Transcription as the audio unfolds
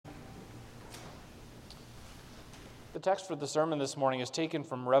The text for the sermon this morning is taken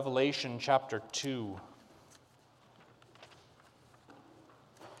from Revelation chapter 2.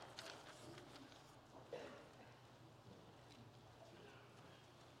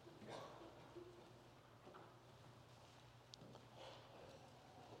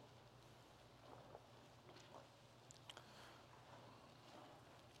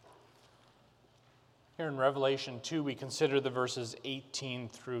 Here in Revelation 2, we consider the verses 18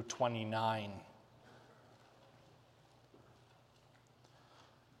 through 29.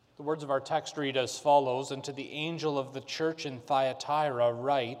 The words of our text read as follows: "And to the angel of the church in Thyatira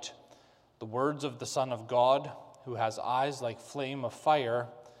write, the words of the Son of God, who has eyes like flame of fire,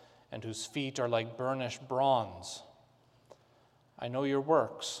 and whose feet are like burnished bronze. I know your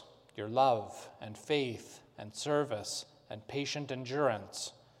works, your love and faith and service and patient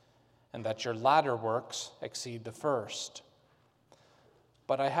endurance, and that your latter works exceed the first.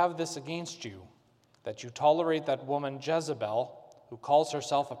 But I have this against you, that you tolerate that woman Jezebel, who calls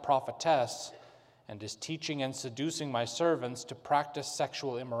herself a prophetess, and is teaching and seducing my servants to practice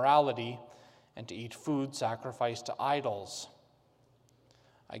sexual immorality and to eat food sacrificed to idols.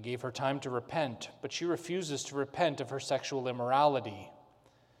 I gave her time to repent, but she refuses to repent of her sexual immorality.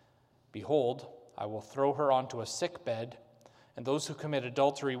 Behold, I will throw her onto a sickbed, and those who commit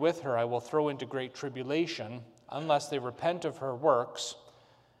adultery with her I will throw into great tribulation, unless they repent of her works,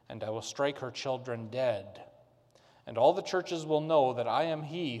 and I will strike her children dead. And all the churches will know that I am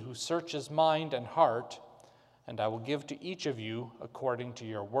he who searches mind and heart, and I will give to each of you according to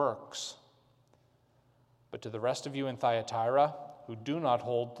your works. But to the rest of you in Thyatira, who do not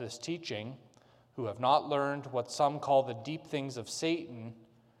hold this teaching, who have not learned what some call the deep things of Satan,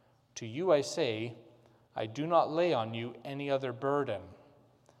 to you I say, I do not lay on you any other burden.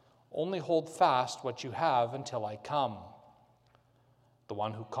 Only hold fast what you have until I come. The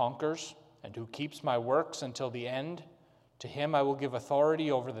one who conquers and who keeps my works until the end, to him I will give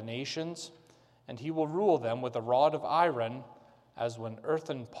authority over the nations, and he will rule them with a rod of iron, as when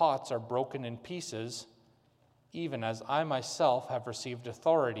earthen pots are broken in pieces, even as I myself have received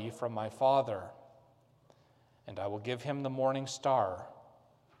authority from my Father. And I will give him the morning star.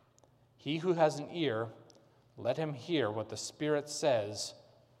 He who has an ear, let him hear what the Spirit says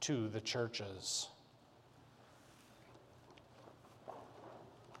to the churches."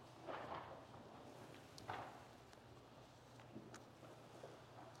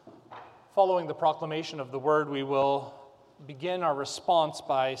 Following the proclamation of the word, we will begin our response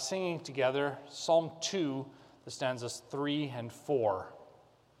by singing together Psalm 2, the stanzas 3 and 4.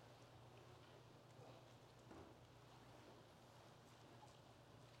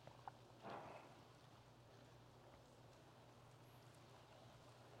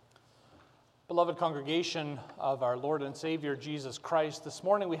 Beloved congregation of our Lord and Savior Jesus Christ, this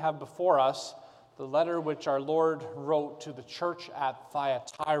morning we have before us the letter which our Lord wrote to the church at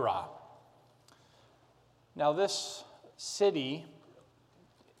Thyatira. Now, this city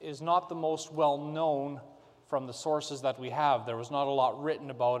is not the most well known from the sources that we have. There was not a lot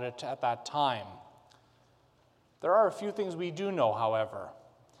written about it at that time. There are a few things we do know, however.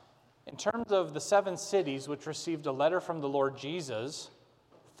 In terms of the 7 cities which received a letter from the Lord Jesus,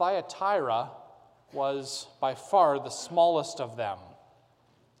 Thyatira was by far the smallest of them.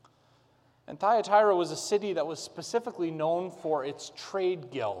 And Thyatira was a city that was specifically known for its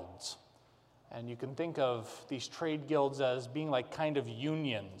trade guilds. And you can think of these trade guilds as being like kind of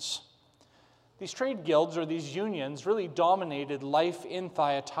unions. These trade guilds, or these unions, really dominated life in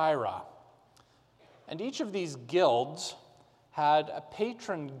Thyatira. And each of these guilds had a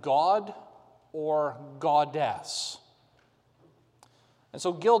patron god or goddess. And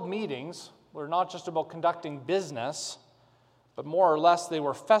so guild meetings were not just about conducting business, but more or less they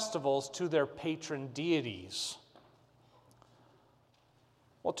were festivals to their patron deities.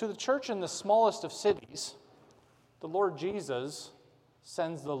 Well, to the church in the smallest of cities, the Lord Jesus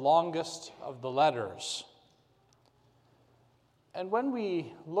sends the longest of the letters. And when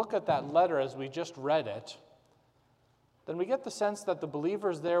we look at that letter as we just read it, then we get the sense that the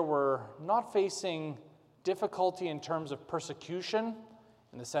believers there were not facing difficulty in terms of persecution,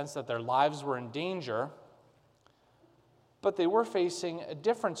 in the sense that their lives were in danger, but they were facing a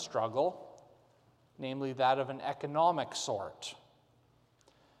different struggle, namely that of an economic sort.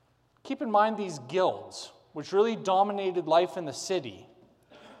 Keep in mind these guilds, which really dominated life in the city.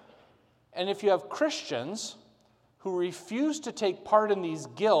 And if you have Christians who refuse to take part in these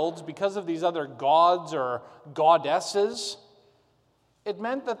guilds because of these other gods or goddesses, it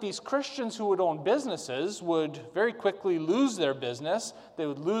meant that these Christians who would own businesses would very quickly lose their business. They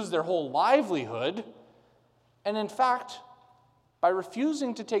would lose their whole livelihood. And in fact, by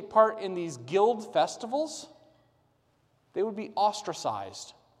refusing to take part in these guild festivals, They would be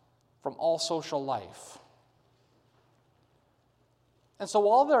ostracized from all social life. And so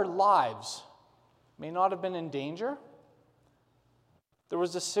while their lives may not have been in danger, there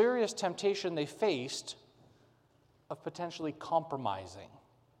was a serious temptation they faced of potentially compromising.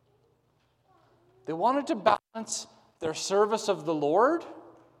 They wanted to balance their service of the Lord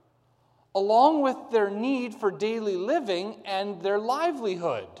along with their need for daily living and their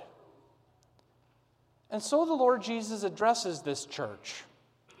livelihood. And so the Lord Jesus addresses this church.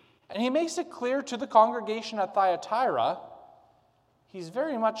 And he makes it clear to the congregation at Thyatira, he's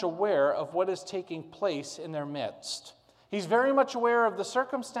very much aware of what is taking place in their midst. He's very much aware of the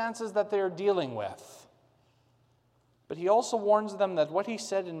circumstances that they are dealing with. But he also warns them that what he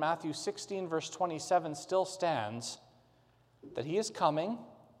said in Matthew 16, verse 27 still stands, that he is coming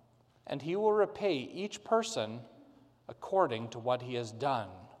and he will repay each person according to what he has done.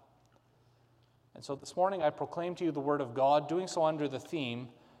 And so this morning I proclaim to you the word of God, doing so under the theme,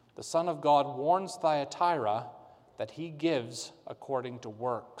 the Son of God warns Thyatira that he gives according to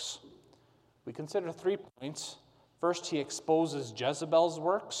works. We consider 3 points. First, he exposes Jezebel's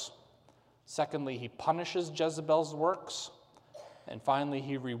works. Secondly, he punishes Jezebel's works. And finally,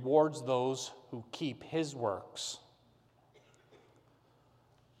 he rewards those who keep his works.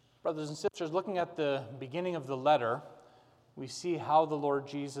 Brothers and sisters, looking at the beginning of the letter, we see how the Lord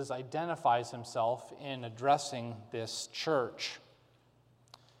Jesus identifies himself in addressing this church.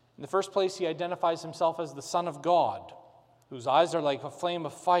 In the first place, he identifies himself as the Son of God, whose eyes are like a flame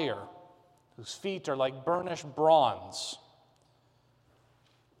of fire, whose feet are like burnished bronze.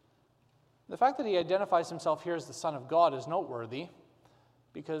 The fact that he identifies himself here as the Son of God is noteworthy,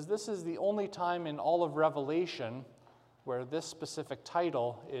 because this is the only time in all of Revelation where this specific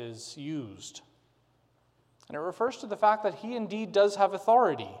title is used. And it refers to the fact that he indeed does have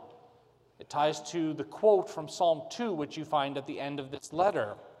authority. It ties to the quote from Psalm 2, which you find at the end of this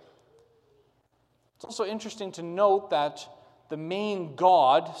letter. It's also interesting to note that the main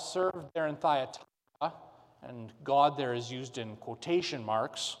god served there in Thyatira, and God there is used in quotation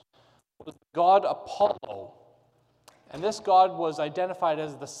marks, was the god Apollo. And this god was identified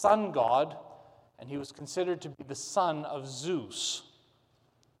as the sun god, and he was considered to be the son of Zeus.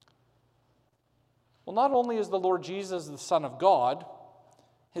 Well, not only is the Lord Jesus the Son of God,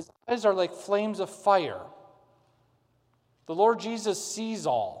 his eyes are like flames of fire. The Lord Jesus sees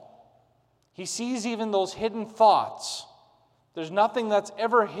all. He sees even those hidden thoughts. There's nothing that's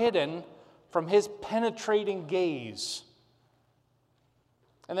ever hidden from his penetrating gaze.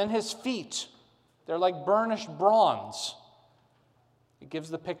 And then his feet, they're like burnished bronze. It gives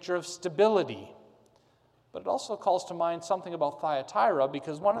the picture of stability. But it also calls to mind something about Thyatira,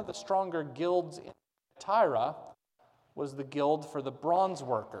 because one of the stronger guilds in Thyatira was the guild for the bronze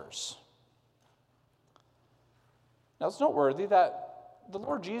workers. Now it's noteworthy that the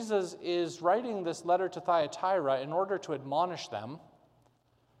Lord Jesus is writing this letter to Thyatira in order to admonish them.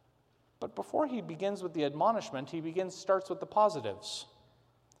 But before he begins with the admonishment, he starts with the positives.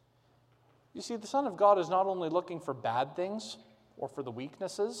 You see, the Son of God is not only looking for bad things or for the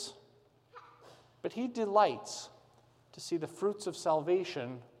weaknesses, but he delights to see the fruits of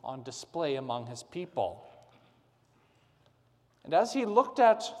salvation on display among his people. And as he looked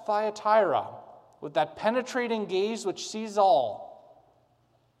at Thyatira with that penetrating gaze which sees all,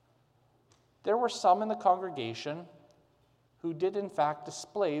 there were some in the congregation who did in fact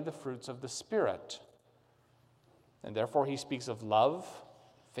display the fruits of the Spirit. And therefore he speaks of love,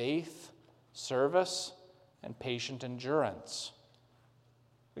 faith, service, and patient endurance.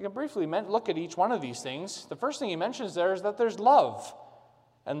 We can briefly look at each one of these things. The first thing he mentions there is that there's love.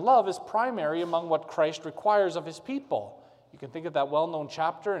 And love is primary among what Christ requires of his people. You can think of that well-known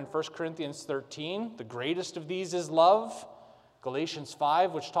chapter in 1 Corinthians 13. The greatest of these is love. Galatians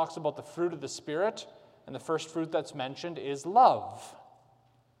 5, which talks about the fruit of the Spirit. And the first fruit that's mentioned is love.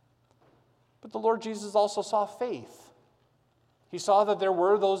 But the Lord Jesus also saw faith. He saw that there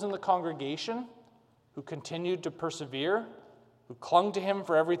were those in the congregation who continued to persevere, who clung to him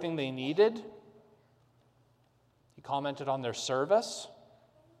for everything they needed. He commented on their service,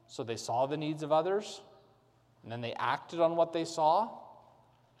 so they saw the needs of others, and then they acted on what they saw.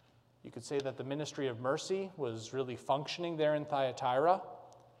 You could say that the ministry of mercy was really functioning there in Thyatira.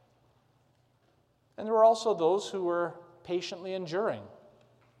 And there were also those who were patiently enduring.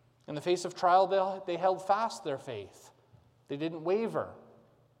 In the face of trial, they held fast their faith. They didn't waver.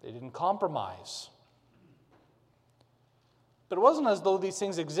 They didn't compromise. But it wasn't as though these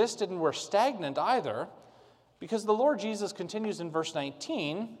things existed and were stagnant either, because the Lord Jesus continues in verse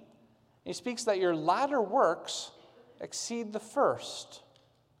 19. He speaks that your latter works exceed the first.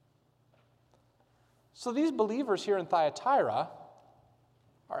 So these believers here in Thyatira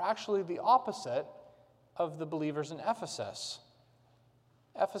are actually the opposite of the believers in Ephesus.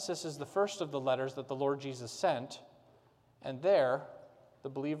 Ephesus is the first of the letters that the Lord Jesus sent, and there the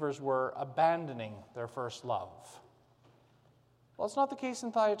believers were abandoning their first love. Well, it's not the case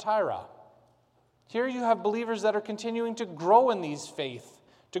in Thyatira. Here you have believers that are continuing to grow in these faith,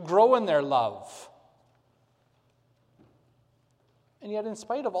 to grow in their love. And yet, in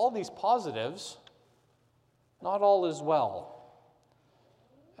spite of all these positives, not all is well.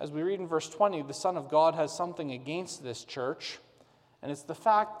 As we read in verse 20, the Son of God has something against this church, and it's the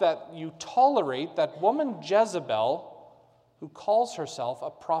fact that you tolerate that woman Jezebel, who calls herself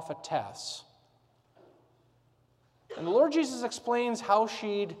a prophetess. And the Lord Jesus explains how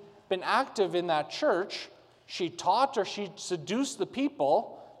she'd been active in that church. She taught or she seduced the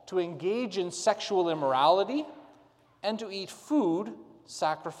people to engage in sexual immorality and to eat food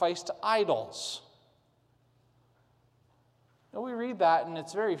sacrificed to idols. Now we read that, and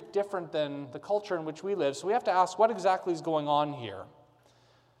it's very different than the culture in which we live, so we have to ask, what exactly is going on here?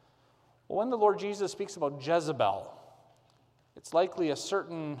 Well, when the Lord Jesus speaks about Jezebel, it's likely a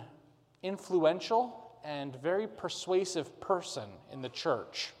certain influential and very persuasive person in the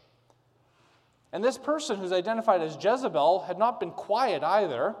church. And this person, who's identified as Jezebel, had not been quiet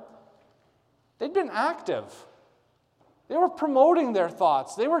either. They'd been active. They were promoting their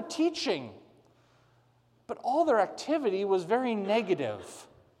thoughts. They were teaching. But all their activity was very negative,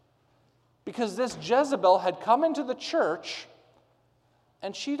 because this Jezebel had come into the church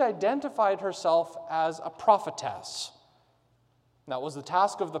and she'd identified herself as a prophetess. That was the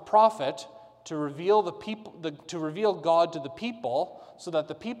task of the prophet, to reveal to reveal God to the people, so that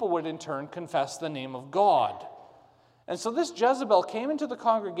the people would in turn confess the name of God. And so this Jezebel came into the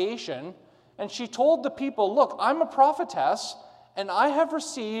congregation and she told the people, look, I'm a prophetess, and I have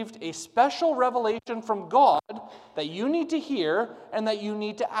received a special revelation from God that you need to hear and that you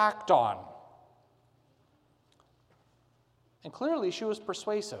need to act on. And clearly she was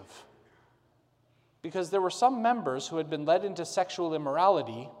persuasive, because there were some members who had been led into sexual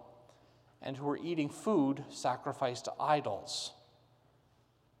immorality and who were eating food sacrificed to idols.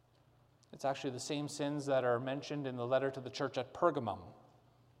 It's actually the same sins that are mentioned in the letter to the church at Pergamum.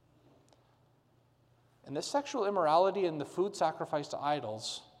 And this sexual immorality and the food sacrificed to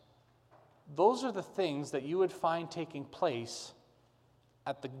idols, those are the things that you would find taking place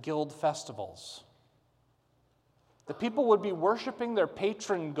at the guild festivals. The people would be worshiping their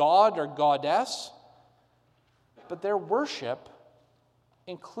patron god or goddess, but their worship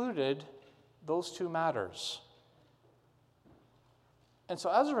included those two matters. And so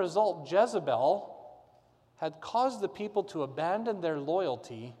as a result, Jezebel had caused the people to abandon their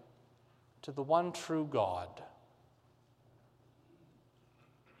loyalty to the one true God.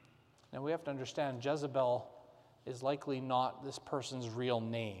 Now we have to understand, Jezebel is likely not this person's real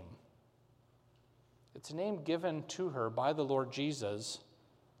name. It's a name given to her by the Lord Jesus,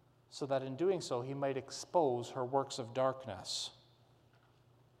 so that in doing so he might expose her works of darkness.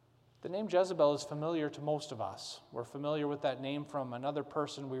 The name Jezebel is familiar to most of us. We're familiar with that name from another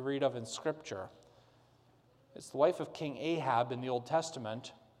person we read of in Scripture. It's the wife of King Ahab in the Old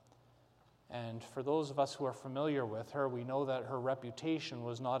Testament. And for those of us who are familiar with her, we know that her reputation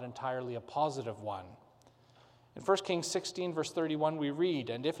was not entirely a positive one. In 1 Kings 16, verse 31, we read,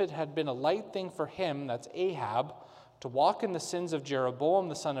 "And if it had been a light thing for him," that's Ahab, "to walk in the sins of Jeroboam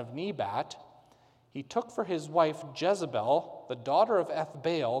the son of Nebat, he took for his wife Jezebel, the daughter of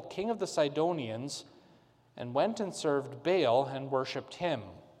Ethbaal, king of the Sidonians, and went and served Baal and worshipped him."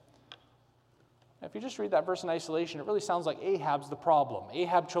 Now, if you just read that verse in isolation, it really sounds like Ahab's the problem.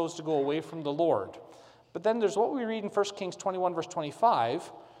 Ahab chose to go away from the Lord. But then there's what we read in 1 Kings 21, verse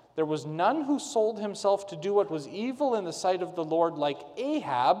 25. "There was none who sold himself to do what was evil in the sight of the Lord like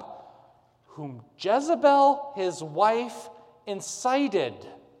Ahab, whom Jezebel, his wife, incited."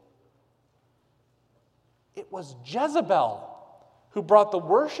 It was Jezebel who brought the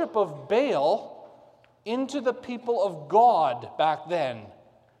worship of Baal into the people of God back then.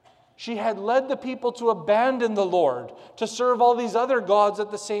 She had led the people to abandon the Lord, to serve all these other gods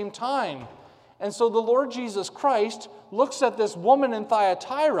at the same time. And so the Lord Jesus Christ looks at this woman in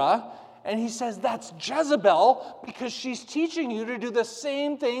Thyatira and he says, that's Jezebel, because she's teaching you to do the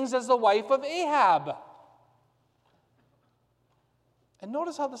same things as the wife of Ahab. And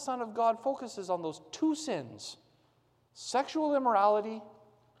notice how the Son of God focuses on those two sins: sexual immorality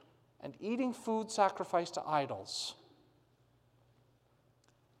and eating food sacrificed to idols.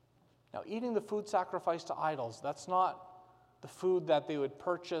 Now, eating the food sacrificed to idols, that's not the food that they would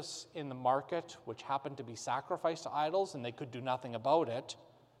purchase in the market, which happened to be sacrificed to idols, and they could do nothing about it.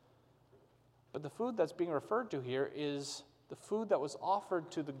 But the food that's being referred to here is the food that was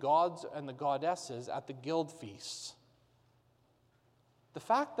offered to the gods and the goddesses at the guild feasts. The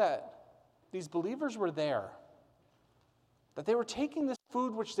fact that these believers were there, that they were taking this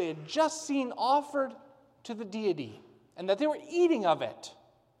food which they had just seen offered to the deity, and that they were eating of it,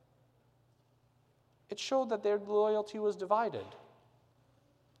 it showed that their loyalty was divided.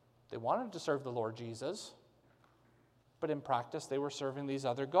 They wanted to serve the Lord Jesus, but in practice they were serving these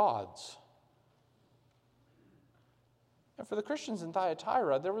other gods. And for the Christians in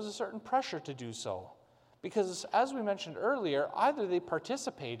Thyatira, there was a certain pressure to do so. Because, as we mentioned earlier, either they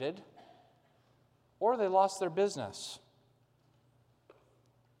participated or they lost their business.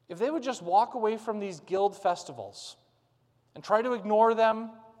 If they would just walk away from these guild festivals and try to ignore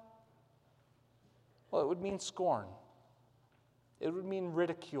them, well, it would mean scorn. It would mean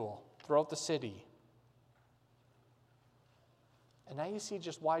ridicule throughout the city. And now you see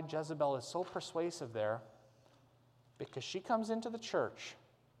just why Jezebel is so persuasive there, because she comes into the church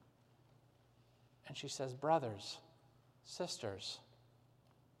and she says, brothers, sisters,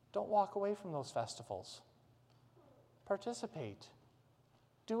 don't walk away from those festivals. Participate.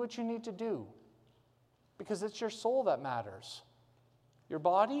 Do what you need to do, because it's your soul that matters. Your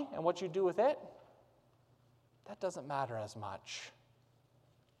body and what you do with it, that doesn't matter as much.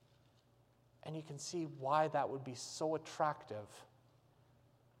 And you can see why that would be so attractive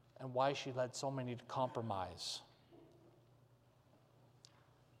and why she led so many to compromise.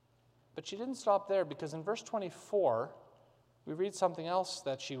 But she didn't stop there, because in verse 24, we read something else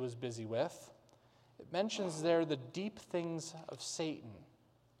that she was busy with. It mentions there the deep things of Satan.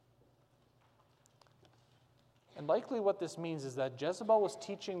 And likely what this means is that Jezebel was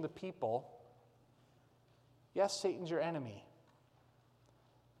teaching the people, yes, Satan's your enemy.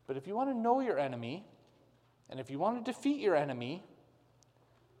 But if you want to know your enemy, and if you want to defeat your enemy,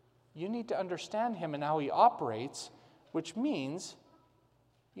 you need to understand him and how he operates, which means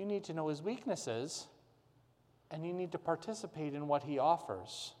you need to know his weaknesses, and you need to participate in what he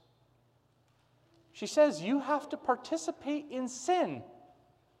offers. She says you have to participate in sin,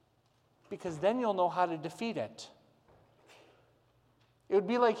 because then you'll know how to defeat it. It would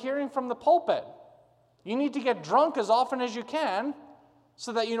be like hearing from the pulpit. You need to get drunk as often as you can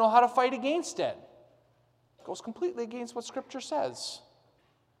so that you know how to fight against it. It goes completely against what Scripture says.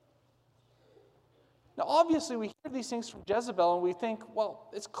 Now, obviously, we hear these things from Jezebel and we think, well,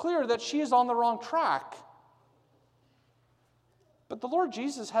 it's clear that she is on the wrong track. But the Lord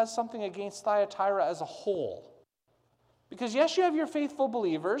Jesus has something against Thyatira as a whole. Because yes, you have your faithful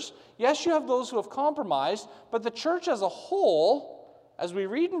believers. Yes, you have those who have compromised. But the church as a whole, as we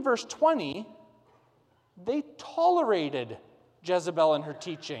read in verse 20, they tolerated Jezebel and her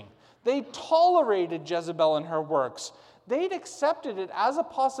teaching. They tolerated Jezebel and her works. They'd accepted it as a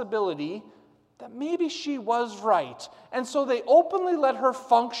possibility that maybe she was right. And so they openly let her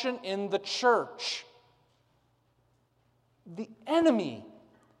function in the church. The enemy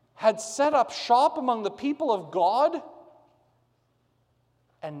had set up shop among the people of God,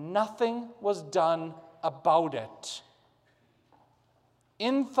 and nothing was done about it.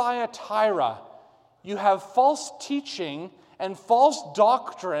 In Thyatira, you have false teaching and false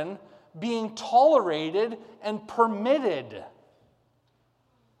doctrine being tolerated and permitted.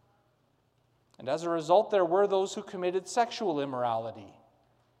 And as a result, there were those who committed sexual immorality.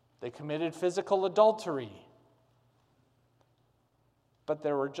 They committed physical adultery. But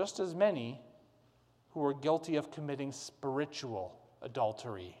there were just as many who were guilty of committing spiritual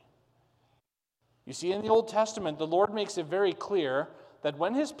adultery. You see, in the Old Testament, the Lord makes it very clear that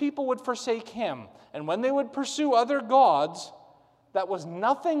when his people would forsake him and when they would pursue other gods, that was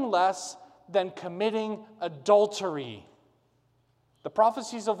nothing less than committing adultery. The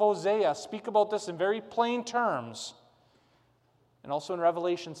prophecies of Hosea speak about this in very plain terms. And also in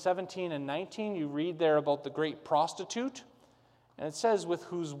Revelation 17 and 19, you read there about the great prostitute. And it says, with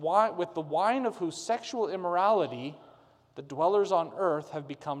the wine of whose sexual immorality the dwellers on earth have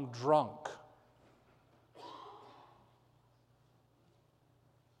become drunk.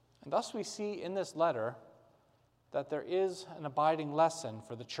 And thus we see in this letter that there is an abiding lesson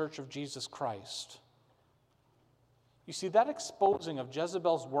for the Church of Jesus Christ. You see, that exposing of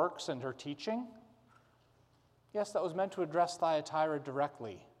Jezebel's works and her teaching, yes, that was meant to address Thyatira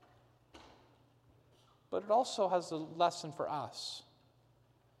directly. But it also has a lesson for us,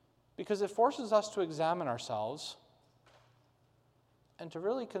 because it forces us to examine ourselves and to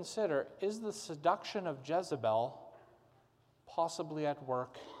really consider, is the seduction of Jezebel possibly at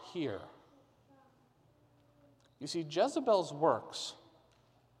work here? You see, Jezebel's works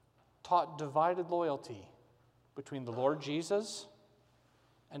taught divided loyalty between the Lord Jesus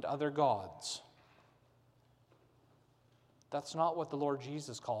and other gods. That's not what the Lord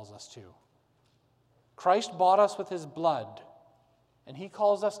Jesus calls us to. Christ bought us with his blood, and he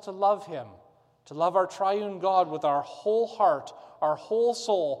calls us to love him, to love our triune God with our whole heart, our whole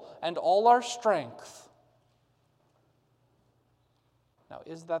soul, and all our strength. Now,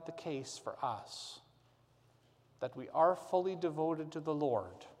 is that the case for us? That we are fully devoted to the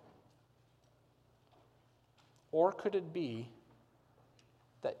Lord? Or could it be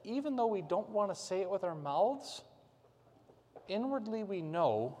that even though we don't want to say it with our mouths, inwardly we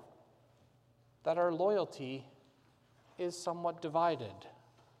know that our loyalty is somewhat divided?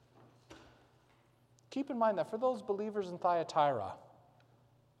 Keep in mind that for those believers in Thyatira,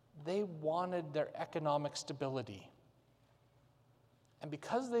 they wanted their economic stability. And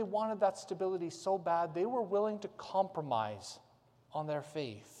because they wanted that stability so bad, they were willing to compromise on their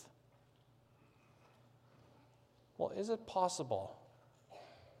faith. Well, is it possible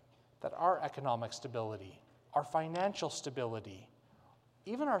that our economic stability, our financial stability,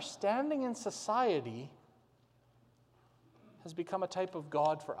 even our standing in society has become a type of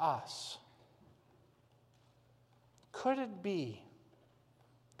God for us? Could it be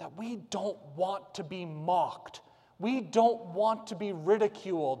that we don't want to be mocked? We don't want to be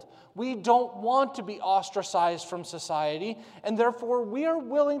ridiculed. We don't want to be ostracized from society, and therefore we are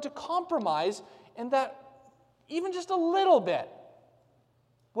willing to compromise in that even just a little bit.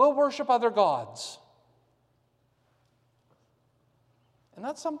 We'll worship other gods. And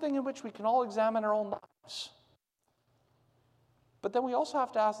that's something in which we can all examine our own lives. But then we also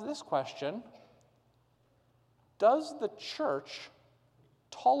have to ask this question: does the church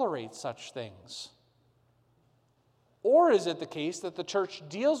tolerate such things? Or is it the case that the church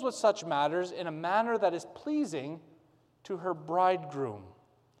deals with such matters in a manner that is pleasing to her bridegroom?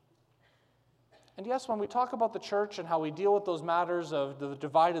 And yes, when we talk about the church and how we deal with those matters of the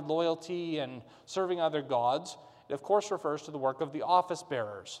divided loyalty and serving other gods, it of course refers to the work of the office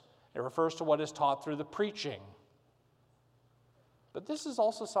bearers. It refers to what is taught through the preaching. But this is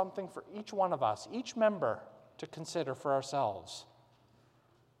also something for each one of us, each member, to consider for ourselves.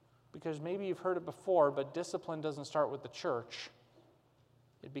 Because maybe you've heard it before, but discipline doesn't start with the church.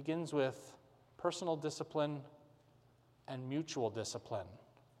 It begins with personal discipline and mutual discipline.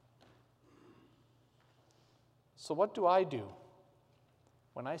 So what do I do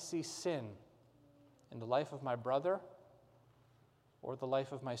when I see sin in the life of my brother or the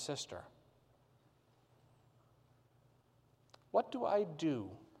life of my sister? What do I do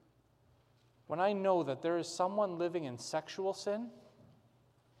when I know that there is someone living in sexual sin,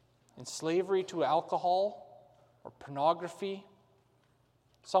 in slavery to alcohol or pornography,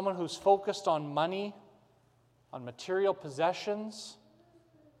 someone who's focused on money, on material possessions,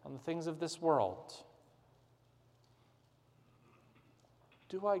 on the things of this world?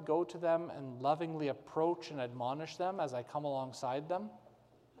 Do I go to them and lovingly approach and admonish them as I come alongside them?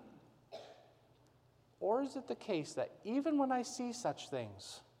 Or is it the case that even when I see such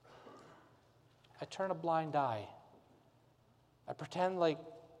things, I turn a blind eye? I pretend like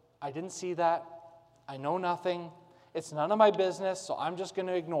I didn't see that, I know nothing, it's none of my business, so I'm just going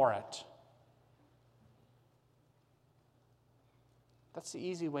to ignore it. That's the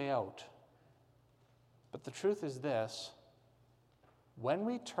easy way out. But the truth is this: when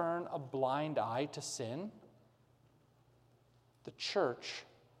we turn a blind eye to sin, the church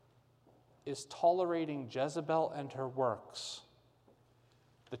is tolerating Jezebel and her works.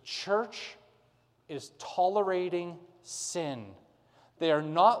 The church is tolerating sin. They are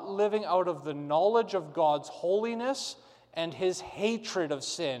not living out of the knowledge of God's holiness and his hatred of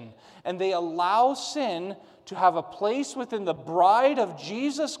sin. And they allow sin to have a place within the bride of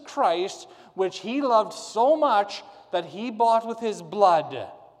Jesus Christ, which he loved so much that he bought with his blood.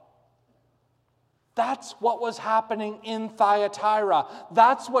 That's what was happening in Thyatira.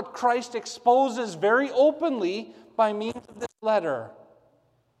 That's what Christ exposes very openly by means of this letter.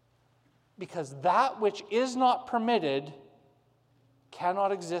 Because that which is not permitted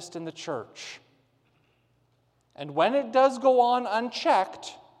cannot exist in the church. And when it does go on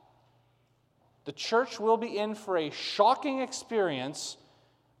unchecked, the church will be in for a shocking experience,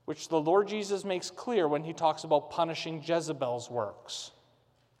 which the Lord Jesus makes clear when he talks about punishing Jezebel's works.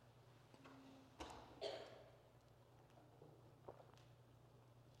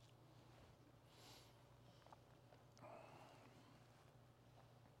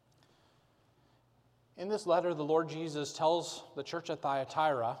 In this letter, the Lord Jesus tells the church at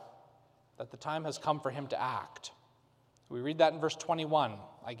Thyatira that the time has come for him to act. We read that in verse 21.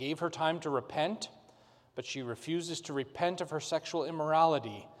 I gave her time to repent, but she refuses to repent of her sexual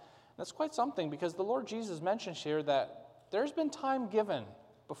immorality. That's quite something, because the Lord Jesus mentions here that there's been time given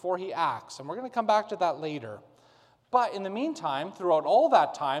before he acts, and we're going to come back to that later. But in the meantime, throughout all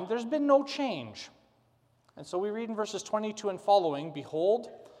that time, there's been no change. And so we read in verses 22 and following, "Behold,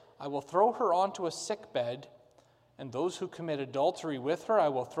 I will throw her onto a sickbed, and those who commit adultery with her I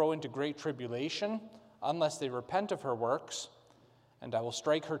will throw into great tribulation, unless they repent of her works, and I will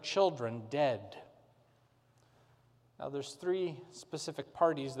strike her children dead." Now there's three specific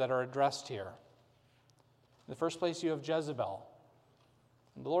parties that are addressed here. In the first place, you have Jezebel.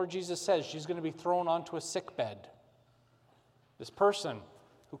 And the Lord Jesus says she's going to be thrown onto a sickbed. This person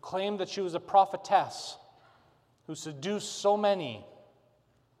who claimed that she was a prophetess, who seduced so many,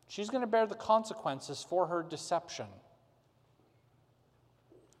 she's going to bear the consequences for her deception.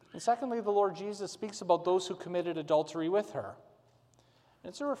 And secondly, the Lord Jesus speaks about those who committed adultery with her. And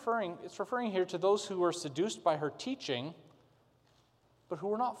it's referring here to those who were seduced by her teaching, but who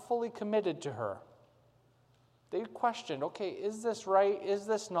were not fully committed to her. They questioned, okay, is this right? Is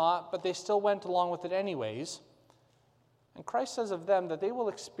this not? But they still went along with it anyways. And Christ says of them that they will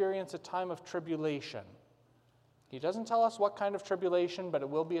experience a time of tribulation. He doesn't tell us what kind of tribulation, but it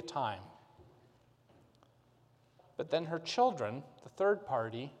will be a time. But then her children, the third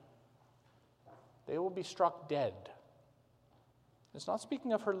party, they will be struck dead. It's not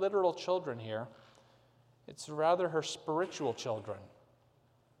speaking of her literal children here. It's rather her spiritual children.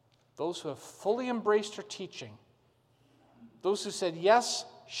 Those who have fully embraced her teaching. Those who said, yes,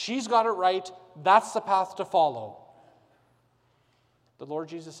 she's got it right. That's the path to follow. The Lord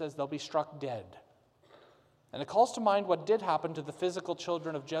Jesus says they'll be struck dead. And it calls to mind what did happen to the physical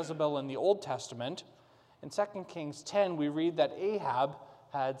children of Jezebel in the Old Testament. In 2 Kings 10, we read that Ahab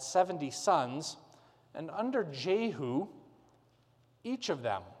had 70 sons, and under Jehu, each of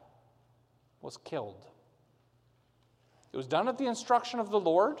them was killed. It was done at the instruction of the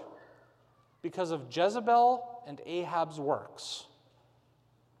Lord because of Jezebel and Ahab's works.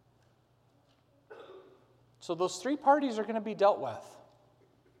 So those three parties are going to be dealt with.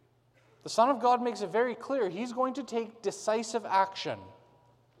 The Son of God makes it very clear he's going to take decisive action.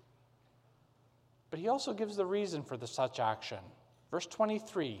 But he also gives the reason for such action. Verse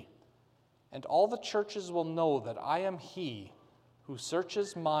 23, "And all the churches will know that I am he who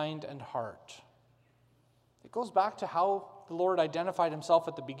searches mind and heart." It goes back to how the Lord identified himself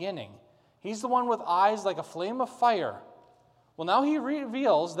at the beginning. He's the one with eyes like a flame of fire. Well, now he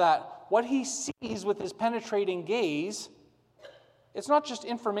reveals that what he sees with his penetrating gaze, it's not just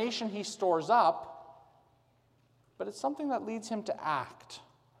information he stores up, but it's something that leads him to act.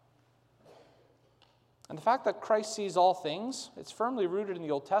 And the fact that Christ sees all things, it's firmly rooted in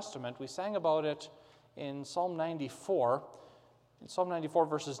the Old Testament. We sang about it in Psalm 94. In Psalm 94,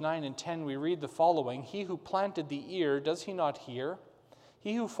 verses 9 and 10, we read the following: "He who planted the ear, does he not hear?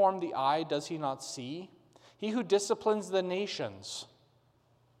 He who formed the eye, does he not see? He who disciplines the nations,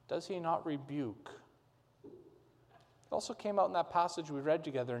 does he not rebuke?" It also came out in that passage we read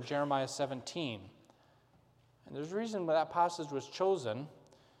together in Jeremiah 17. And there's a reason why that passage was chosen.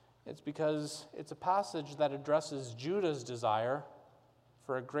 It's because it's a passage that addresses Judah's desire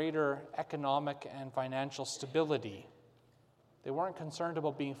for a greater economic and financial stability. They weren't concerned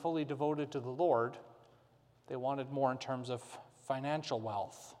about being fully devoted to the Lord. They wanted more in terms of financial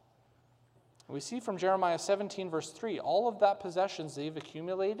wealth. And we see from Jeremiah 17, verse 3, all of that possessions they've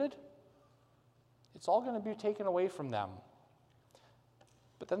accumulated, it's all going to be taken away from them.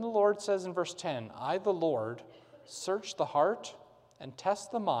 But then the Lord says in verse 10, "I, the Lord, search the heart and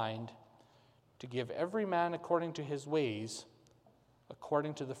test the mind to give every man according to his ways,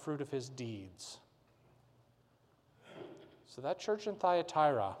 according to the fruit of his deeds." So that church in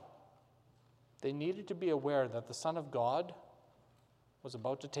Thyatira, they needed to be aware that the Son of God was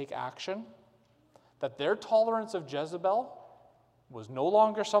about to take action, that their tolerance of Jezebel was no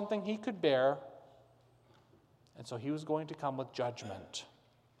longer something he could bear, and so he was going to come with judgment.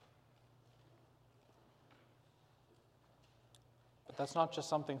 But that's not just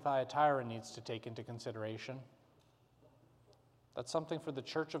something Thyatira needs to take into consideration. That's something for the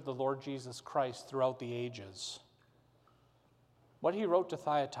church of the Lord Jesus Christ throughout the ages. What he wrote to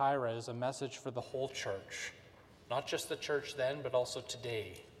Thyatira is a message for the whole church, not just the church then, but also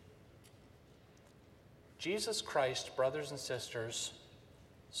today. Jesus Christ, brothers and sisters,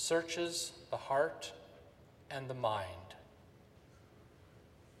 searches the heart and the mind.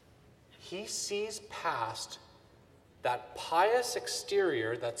 He sees past that pious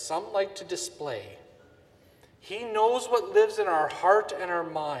exterior that some like to display. He knows what lives in our heart and our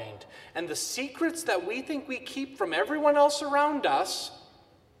mind, and the secrets that we think we keep from everyone else around us,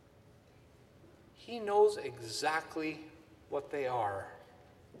 he knows exactly what they are.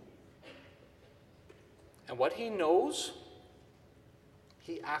 And what he knows,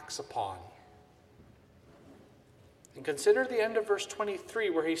 he acts upon. And consider the end of verse 23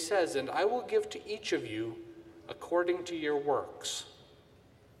 where he says, "And I will give to each of you according to your works."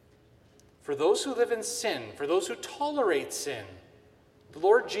 For those who live in sin, for those who tolerate sin, the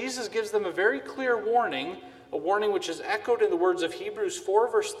Lord Jesus gives them a very clear warning, a warning which is echoed in the words of Hebrews 4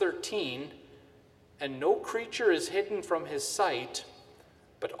 verse 13, "And no creature is hidden from his sight,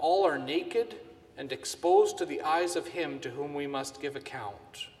 but all are naked and exposed to the eyes of him to whom we must give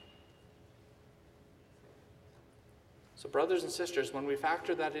account." So brothers and sisters, when we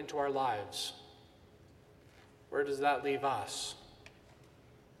factor that into our lives, where does that leave us?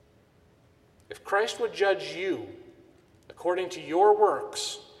 If Christ would judge you according to your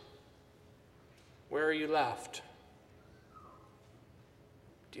works, where are you left?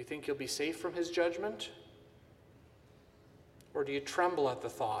 Do you think you'll be safe from his judgment? Or do you tremble at the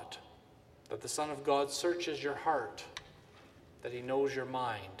thought that the Son of God searches your heart, that he knows your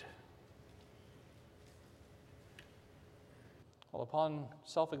mind? Well, upon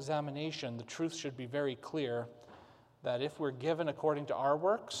self-examination, the truth should be very clear that if we're given according to our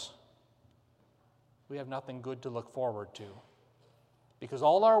works, we have nothing good to look forward to. Because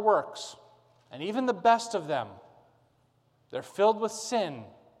all our works, and even the best of them, they're filled with sin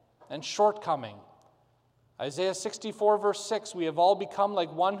and shortcoming. Isaiah 64 verse 6, "We have all become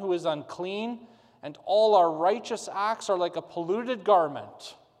like one who is unclean, and all our righteous acts are like a polluted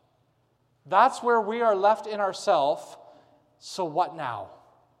garment." That's where we are left in ourselves. So what now?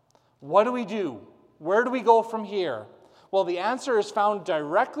 What do we do? Where do we go from here? Well, the answer is found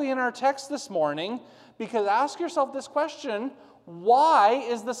directly in our text this morning, because ask yourself this question: why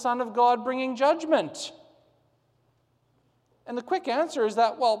is the Son of God bringing judgment? And the quick answer is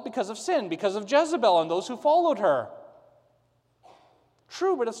that, well, because of sin, because of Jezebel and those who followed her.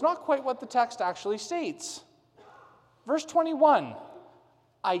 True, but it's not quite what the text actually states. Verse 21,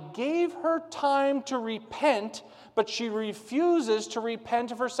 "I gave her time to repent, but she refuses to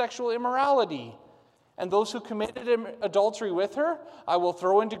repent of her sexual immorality. And those who committed adultery with her, I will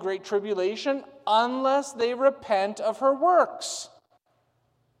throw into great tribulation unless they repent of her works."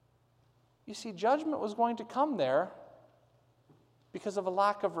 You see, judgment was going to come there because of a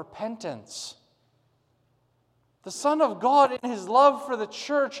lack of repentance. The Son of God, in his love for the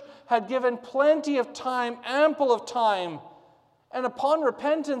church, had given plenty of time, ample of time. And upon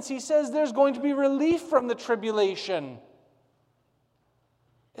repentance, he says there's going to be relief from the tribulation.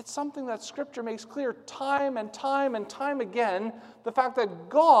 It's something that Scripture makes clear time and time and time again, the fact that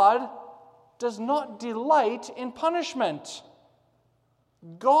God does not delight in punishment.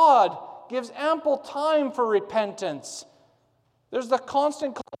 God gives ample time for repentance. There's the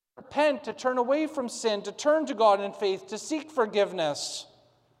constant call to repent, to turn away from sin, to turn to God in faith, to seek forgiveness.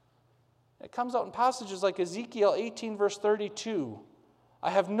 It comes out in passages like Ezekiel 18, verse 32.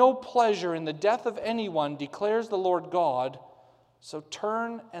 "I have no pleasure in the death of anyone, declares the Lord God, so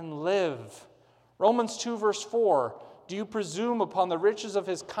turn and live." Romans 2, verse 4. "Do you presume upon the riches of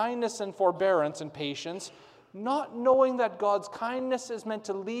his kindness and forbearance and patience, not knowing that God's kindness is meant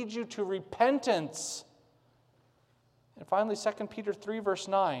to lead you to repentance?" And finally, 2 Peter 3, verse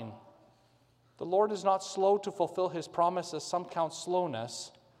 9. "The Lord is not slow to fulfill his promise, as some count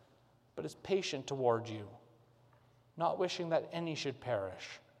slowness, but is patient toward you, not wishing that any should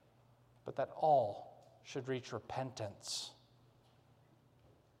perish, but that all should reach repentance."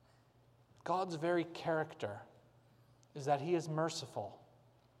 God's very character is that he is merciful,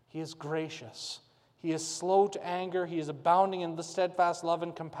 he is gracious, he is slow to anger, he is abounding in the steadfast love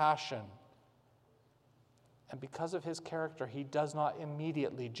and compassion. And because of his character, he does not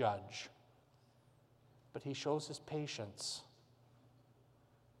immediately judge, but he shows his patience.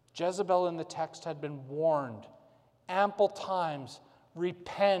 Jezebel in the text had been warned ample times,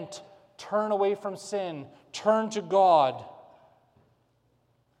 repent, turn away from sin, turn to God.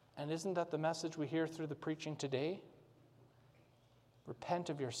 And isn't that the message we hear through the preaching today? Repent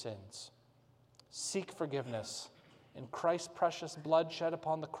of your sins. Seek forgiveness in Christ's precious blood shed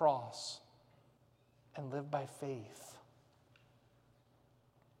upon the cross, and live by faith.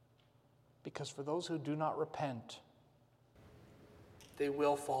 Because for those who do not repent, they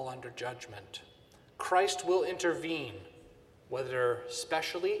will fall under judgment. Christ will intervene, whether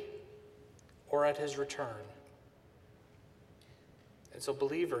specially or at his return. And so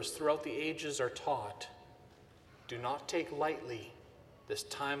believers throughout the ages are taught, do not take lightly this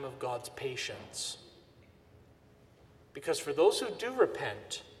time of God's patience. Because for those who do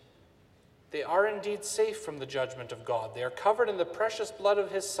repent, they are indeed safe from the judgment of God. They are covered in the precious blood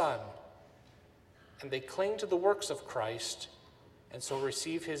of his Son, and they cling to the works of Christ, and so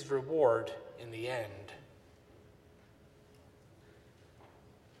receive his reward in the end.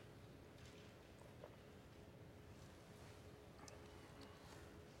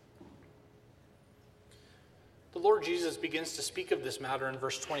 Lord Jesus begins to speak of this matter in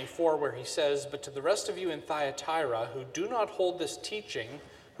verse 24, where he says, "But to the rest of you in Thyatira who do not hold this teaching,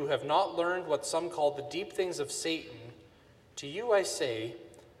 who have not learned what some call the deep things of Satan, to you I say,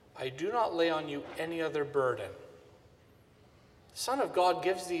 I do not lay on you any other burden." The Son of God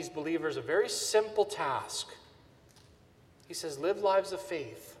gives these believers a very simple task. He says, live lives of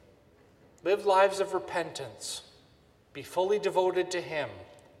faith, live lives of repentance, be fully devoted to Him.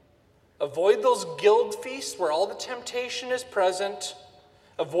 Avoid those guild feasts where all the temptation is present.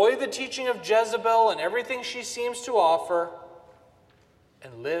 Avoid the teaching of Jezebel and everything she seems to offer.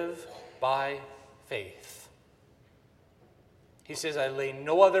 And live by faith. He says, I lay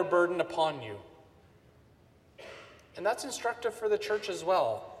no other burden upon you. And that's instructive for the church as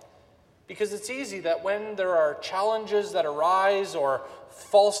well. Because it's easy that when there are challenges that arise or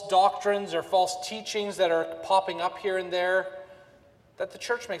false doctrines or false teachings that are popping up here and there, that the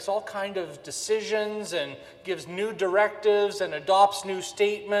church makes all kind of decisions and gives new directives and adopts new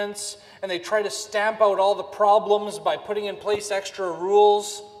statements, and they try to stamp out all the problems by putting in place extra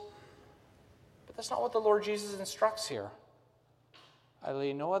rules. But that's not what the Lord Jesus instructs here. I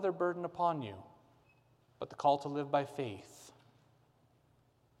lay no other burden upon you, but the call to live by faith.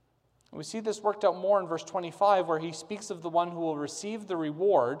 And we see this worked out more in verse 25, where he speaks of the one who will receive the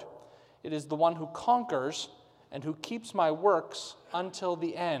reward. It is the one who conquers and who keeps my works until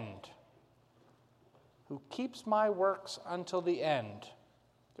the end. Who keeps my works until the end.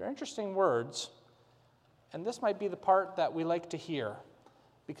 They're interesting words, and this might be the part that we like to hear,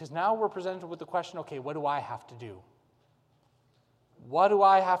 because now we're presented with the question, okay, what do I have to do? What do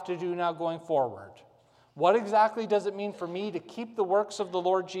I have to do now going forward? What exactly does it mean for me to keep the works of the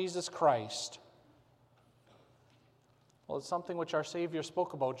Lord Jesus Christ? Well, it's something which our Savior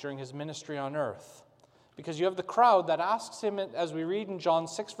spoke about during his ministry on earth. Because you have the crowd that asks him, as we read in John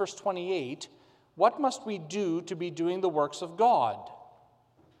 6, verse 28, what must we do to be doing the works of God?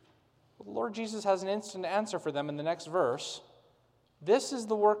 Well, the Lord Jesus has an instant answer for them in the next verse. This is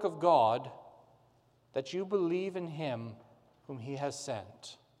the work of God, that you believe in Him whom He has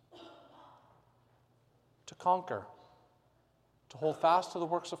sent. To conquer, to hold fast to the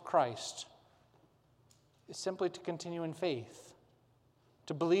works of Christ, is simply to continue in faith.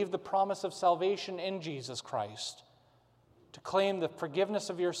 To believe the promise of salvation in Jesus Christ, to claim the forgiveness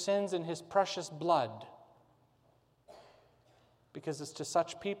of your sins in His precious blood, because it's to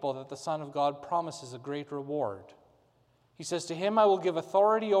such people that the Son of God promises a great reward. He says, to Him I will give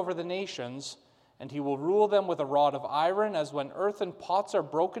authority over the nations, and He will rule them with a rod of iron, as when earthen pots are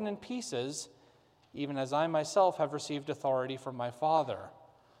broken in pieces, even as I myself have received authority from my Father.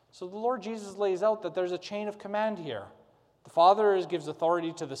 So the Lord Jesus lays out that there's a chain of command here. The Father gives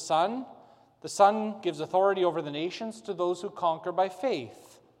authority to the Son. The Son gives authority over the nations to those who conquer by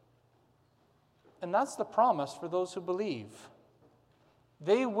faith. And that's the promise for those who believe.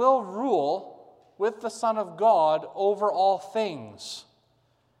 They will rule with the Son of God over all things.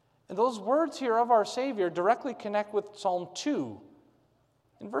 And those words here of our Savior directly connect with Psalm 2.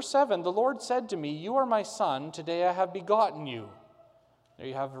 In verse 7, the Lord said to me, you are my Son, today I have begotten you. There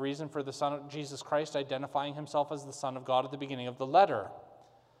you have a reason for the Son of Jesus Christ identifying Himself as the Son of God at the beginning of the letter.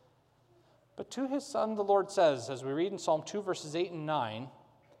 But to His Son, the Lord says, as we read in Psalm 2, verses 8 and 9,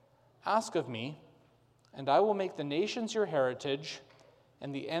 ask of me, and I will make the nations your heritage,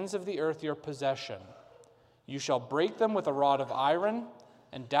 and the ends of the earth your possession. You shall break them with a rod of iron,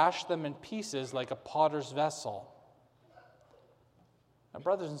 and dash them in pieces like a potter's vessel. Now,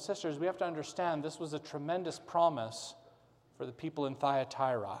 brothers and sisters, we have to understand this was a tremendous promise for the people in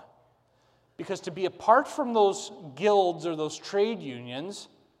Thyatira. Because to be apart from those guilds or those trade unions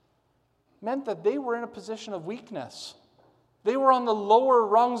meant that they were in a position of weakness. They were on the lower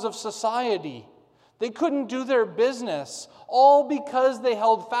rungs of society. They couldn't do their business, all because they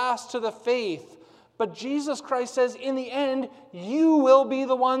held fast to the faith. But Jesus Christ says, in the end, you will be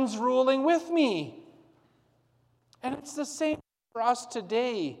the ones ruling with me. And it's the same for us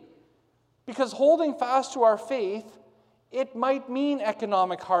today. Because holding fast to our faith, it might mean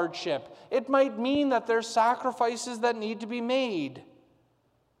economic hardship. It might mean that there's sacrifices that need to be made.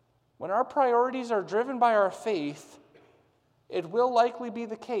 When our priorities are driven by our faith, it will likely be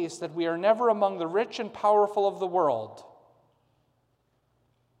the case that we are never among the rich and powerful of the world.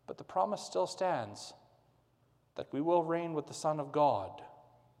 But the promise still stands that we will reign with the Son of God.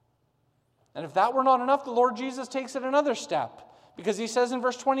 And if that were not enough, the Lord Jesus takes it another step, because He says in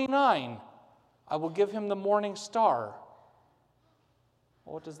verse 29, I will give him the morning star.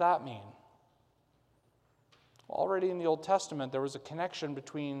 Well, what does that mean? Well, already in the Old Testament, there was a connection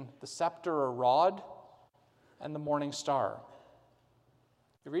between the scepter or rod and the morning star.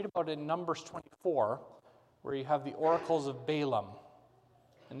 You read about it in Numbers 24, where you have the oracles of Balaam.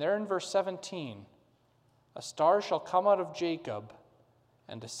 And there in verse 17, a star shall come out of Jacob,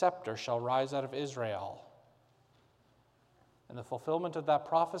 and a scepter shall rise out of Israel. And the fulfillment of that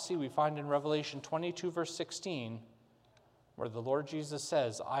prophecy we find in Revelation 22, verse 16, where the Lord Jesus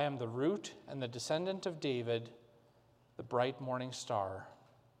says, I am the root and the descendant of David, the bright morning star.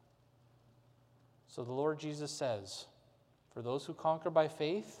 So the Lord Jesus says, for those who conquer by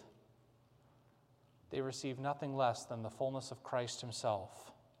faith, they receive nothing less than the fullness of Christ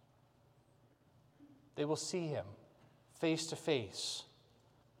himself. They will see him face to face.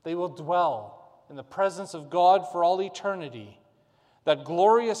 They will dwell in the presence of God for all eternity. That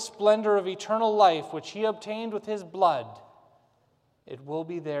glorious splendor of eternal life which he obtained with his blood, it will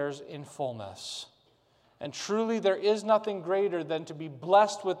be theirs in fullness. And truly there is nothing greater than to be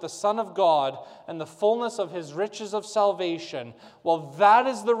blessed with the Son of God and the fullness of his riches of salvation. Well, that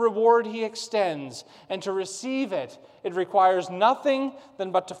is the reward he extends. And to receive it, it requires nothing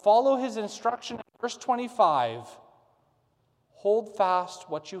than but to follow his instruction in verse 25. Hold fast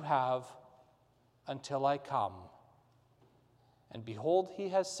what you have until I come. And behold, he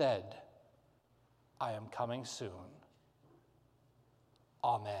has said, I am coming soon.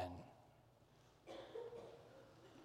 Amen.